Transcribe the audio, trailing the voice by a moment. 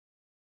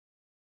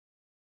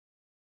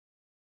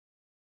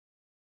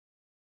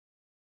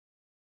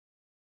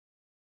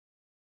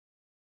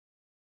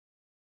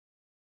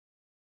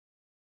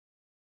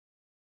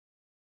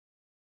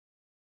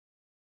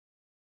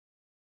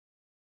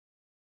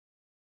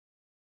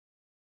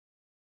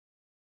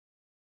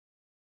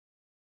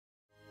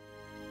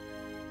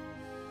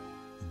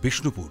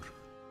Bishnupur,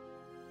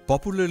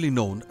 popularly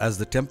known as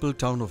the temple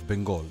town of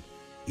Bengal,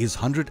 is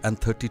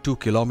 132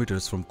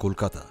 kilometers from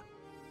Kolkata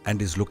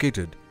and is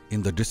located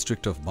in the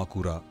district of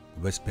Bankura,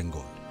 West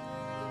Bengal.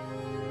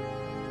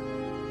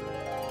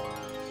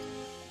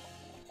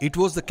 It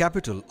was the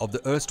capital of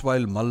the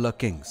erstwhile Malla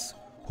kings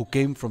who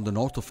came from the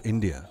north of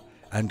India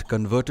and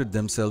converted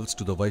themselves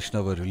to the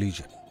Vaishnava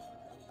religion.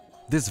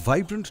 This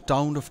vibrant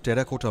town of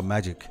terracotta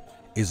magic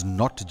is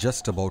not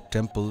just about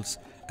temples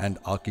and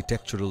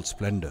architectural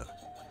splendor.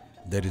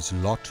 There is a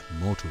lot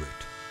more to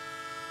it.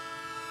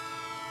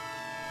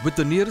 With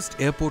the nearest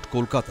airport,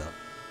 Kolkata,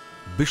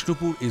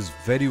 Bishnupur is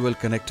very well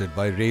connected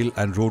by rail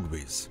and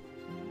roadways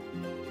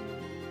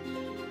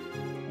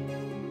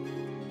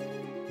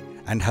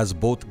and has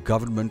both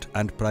government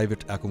and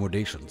private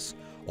accommodations,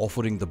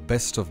 offering the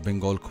best of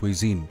Bengal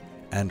cuisine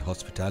and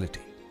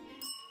hospitality.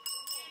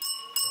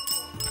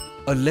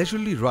 A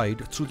leisurely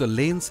ride through the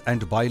lanes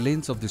and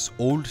by-lanes of this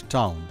old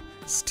town,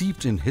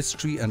 steeped in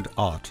history and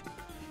art,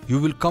 you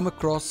will come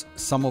across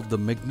some of the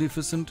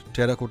magnificent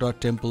terracotta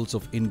temples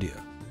of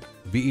India,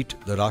 be it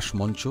the Rash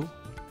Mancho,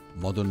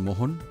 Madan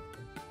Mohan,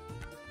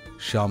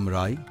 Shyam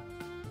Rai,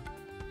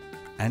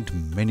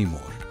 and many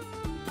more.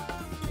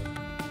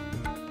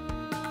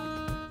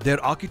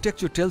 Their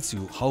architecture tells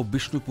you how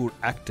Bishnupur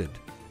acted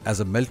as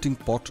a melting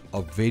pot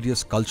of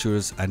various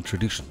cultures and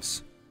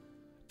traditions.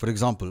 For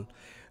example,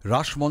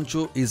 Rash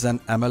Mancho is an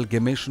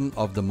amalgamation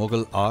of the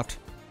Mughal art,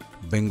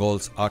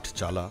 Bengal's art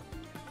chala,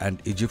 and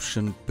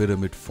Egyptian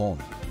pyramid form.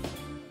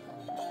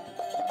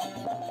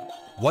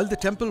 While the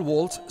temple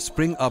walls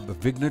spring up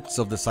vignettes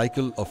of the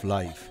cycle of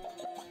life,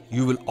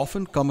 you will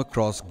often come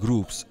across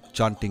groups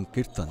chanting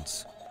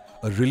kirtans,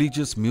 a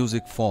religious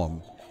music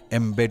form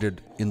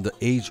embedded in the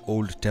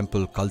age-old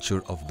temple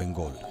culture of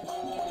Bengal.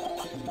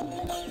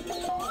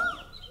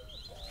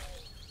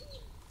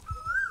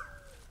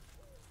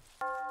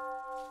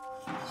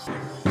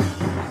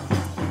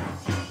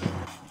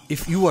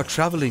 If you are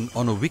travelling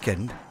on a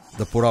weekend,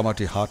 the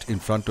Poramati Hut in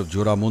front of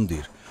Jora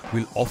Mandir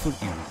will offer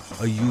you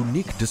a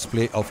unique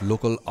display of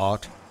local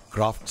art,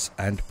 crafts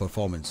and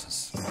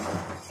performances.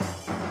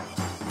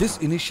 This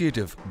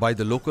initiative by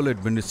the local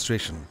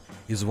administration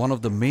is one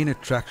of the main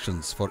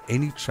attractions for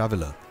any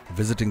traveller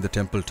visiting the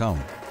temple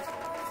town.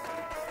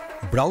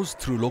 Browse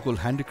through local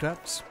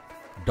handicrafts,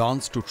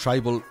 dance to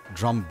tribal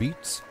drum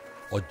beats,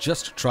 or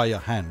just try a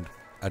hand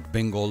at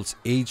Bengal's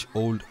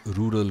age-old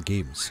rural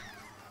games.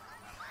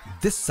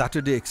 This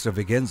Saturday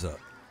extravaganza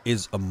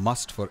is a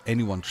must for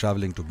anyone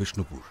travelling to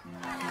Bishnupur.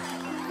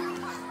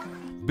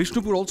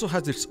 Bishnupur also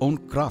has its own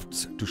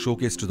crafts to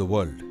showcase to the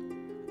world.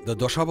 The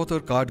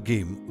Dashavatar card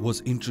game was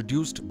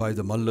introduced by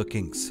the Malla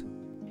kings.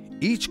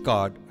 Each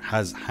card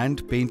has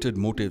hand-painted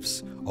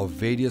motifs of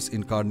various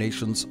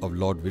incarnations of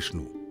Lord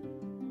Vishnu.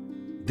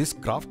 This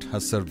craft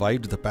has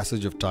survived the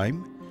passage of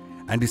time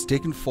and is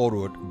taken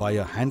forward by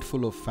a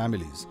handful of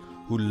families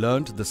who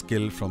learned the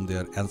skill from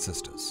their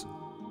ancestors.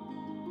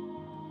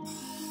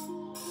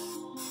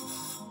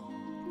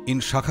 In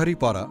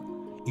Shakharipara,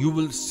 you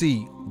will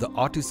see the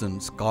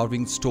artisans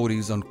carving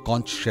stories on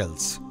conch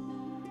shells.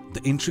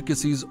 The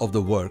intricacies of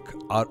the work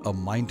are a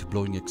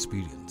mind-blowing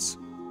experience.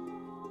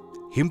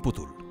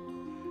 Himputul,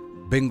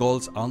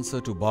 Bengal's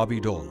answer to Barbie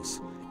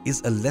dolls,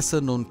 is a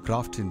lesser-known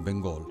craft in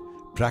Bengal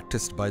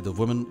practiced by the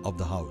women of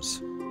the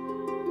house.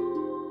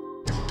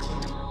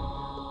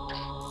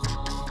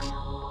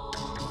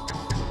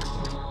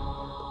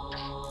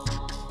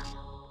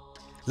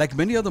 Like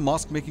many other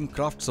mask-making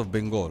crafts of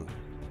Bengal,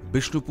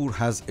 Bishnupur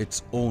has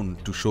its own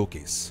to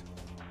showcase: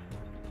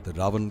 the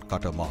Ravan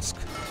Kata mask.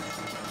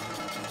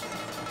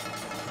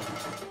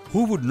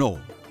 Who would know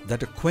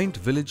that a quaint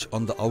village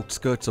on the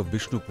outskirts of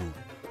Bishnupur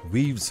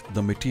weaves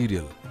the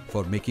material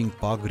for making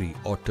pagri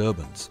or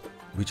turbans,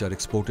 which are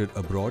exported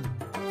abroad?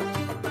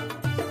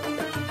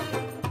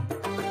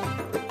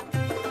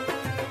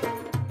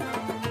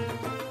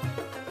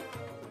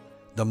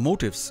 The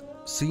motifs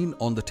seen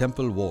on the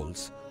temple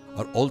walls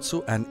are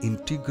also an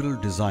integral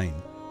design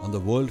on the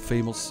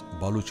world-famous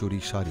Balucheri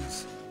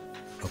sarees,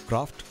 a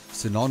craft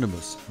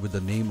synonymous with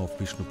the name of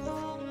Bishnupur.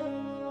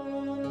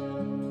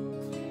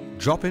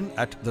 Drop in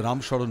at the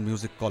Ramsharan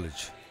Music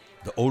College,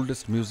 the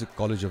oldest music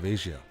college of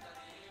Asia,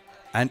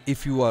 and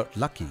if you are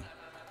lucky,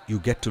 you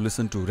get to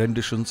listen to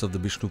renditions of the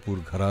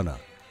Bishnupur Gharana,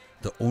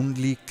 the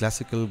only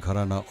classical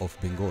Gharana of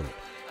Bengal.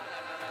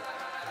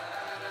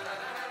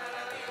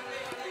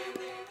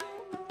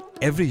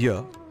 Every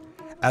year,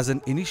 as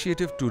an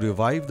initiative to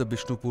revive the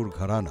Bishnupur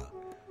Gharana,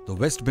 the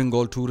West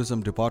Bengal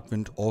Tourism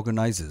Department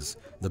organizes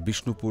the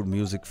Bishnupur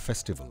Music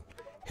Festival,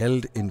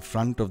 held in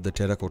front of the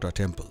terracotta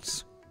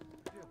temples.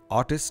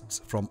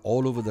 Artists from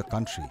all over the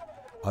country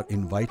are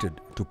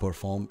invited to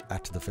perform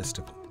at the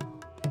festival.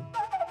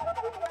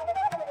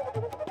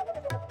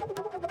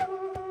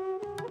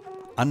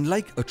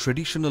 Unlike a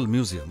traditional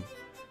museum,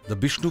 the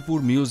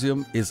Bishnupur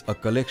Museum is a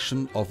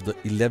collection of the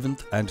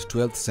 11th and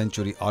 12th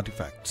century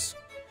artifacts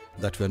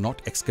that were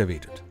not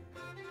excavated,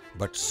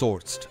 but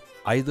sourced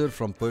either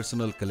from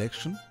personal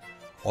collection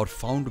or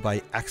found by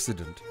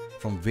accident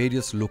from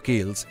various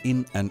locales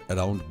in and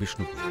around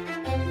Bishnupur.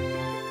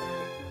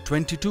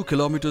 22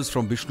 kilometers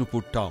from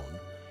Bishnupur town,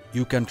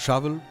 you can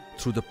travel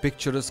through the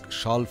picturesque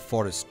shal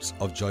forests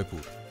of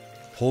Jaipur,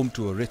 home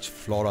to a rich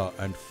flora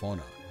and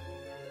fauna.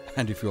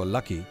 And if you are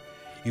lucky,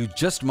 you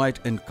just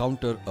might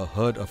encounter a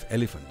herd of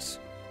elephants,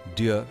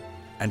 deer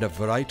and a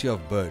variety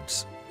of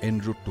birds en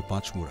route to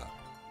Panchmura,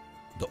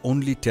 the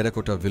only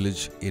terracotta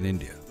village in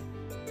India.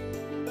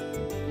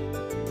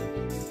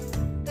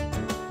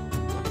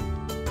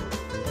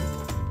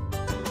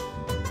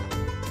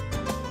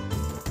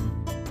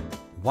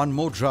 One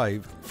more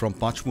drive from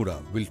Panchmura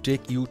will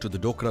take you to the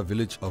Dokra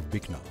village of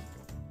Bikna.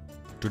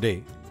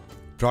 Today,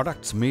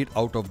 products made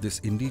out of this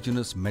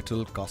indigenous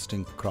metal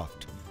casting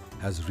craft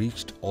has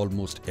reached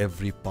almost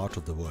every part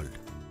of the world.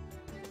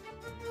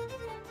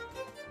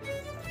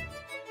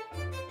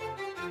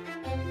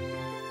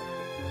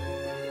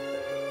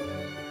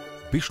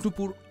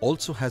 Bishnupur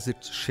also has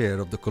its share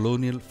of the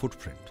colonial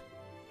footprint.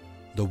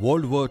 The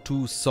World War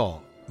II saw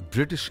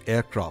British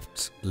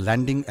aircrafts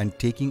landing and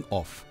taking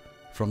off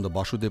from the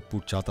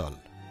Basudebpur Chatal.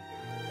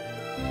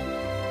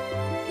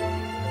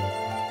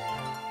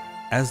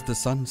 As the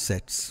sun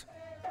sets,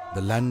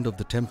 the land of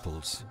the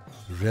temples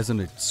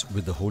resonates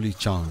with the holy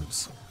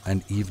chants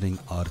and evening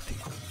aarti.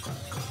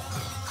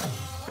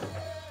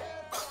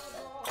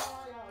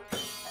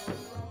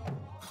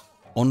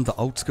 On the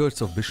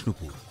outskirts of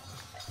Bishnupur,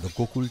 the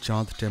Gokul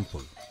Chand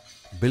temple,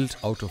 built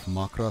out of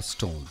makra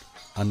stone,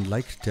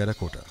 unlike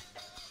terracotta,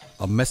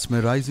 a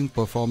mesmerizing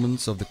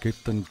performance of the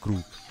Kirtan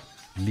group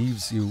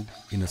leaves you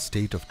in a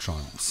state of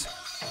trance.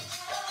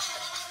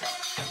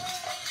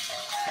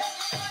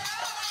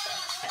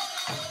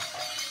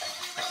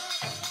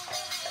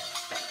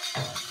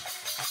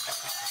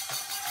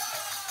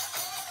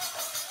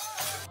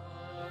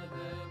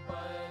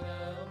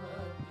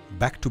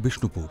 Back to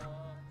Bishnupur,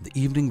 the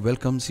evening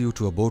welcomes you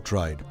to a boat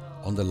ride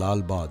on the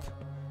Lal Baad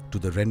to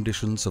the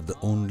renditions of the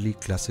only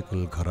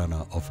classical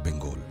gharana of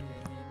Bengal.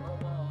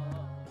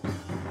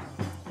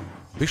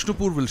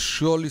 Bishnupur will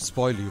surely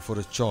spoil you for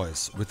a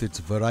choice with its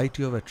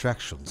variety of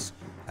attractions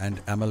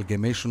and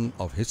amalgamation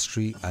of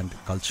history and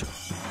culture.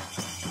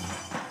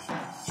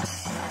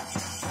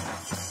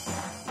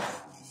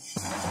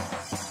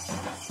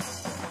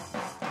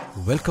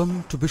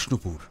 Welcome to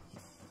Bishnupur,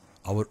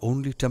 our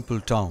only temple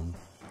town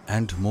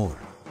and more.